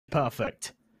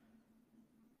Perfect.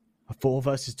 A 4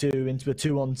 versus 2 into a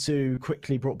 2-on-2,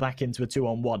 quickly brought back into a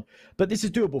 2-on-1. But this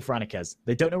is doable for anarkez.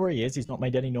 They don't know where he is. He's not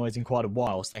made any noise in quite a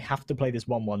while, so they have to play this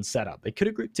 1-1 setup. They could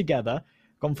have grouped together,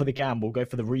 gone for the gamble, go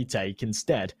for the retake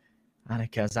instead.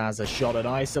 anarkez has a shot at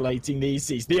isolating these.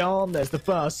 Sees the arm. There's the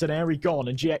first. Scenario gone.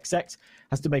 And GXX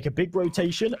has to make a big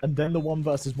rotation. And then the 1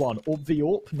 versus 1. Orp v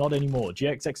Orp? Not anymore.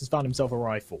 GXX has found himself a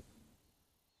rifle.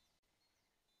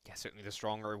 Yeah, certainly the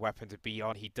stronger weapon to be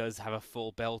on. He does have a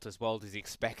full belt as well. Does he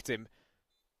expect him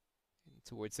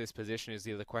towards this position is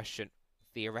the other question.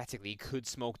 Theoretically, he could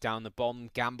smoke down the bomb,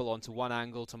 gamble onto one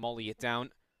angle to molly it down.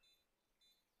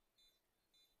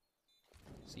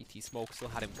 CT Smoke still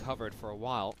had him covered for a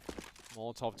while.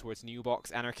 Molotov towards new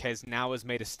box. anarkez now has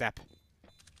made a step.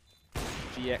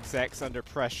 GXX under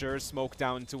pressure. Smoke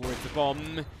down towards the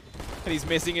bomb. And he's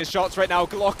missing his shots right now.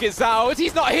 Glock is out.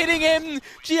 He's not hitting him.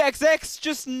 GXX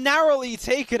just narrowly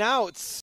taken out.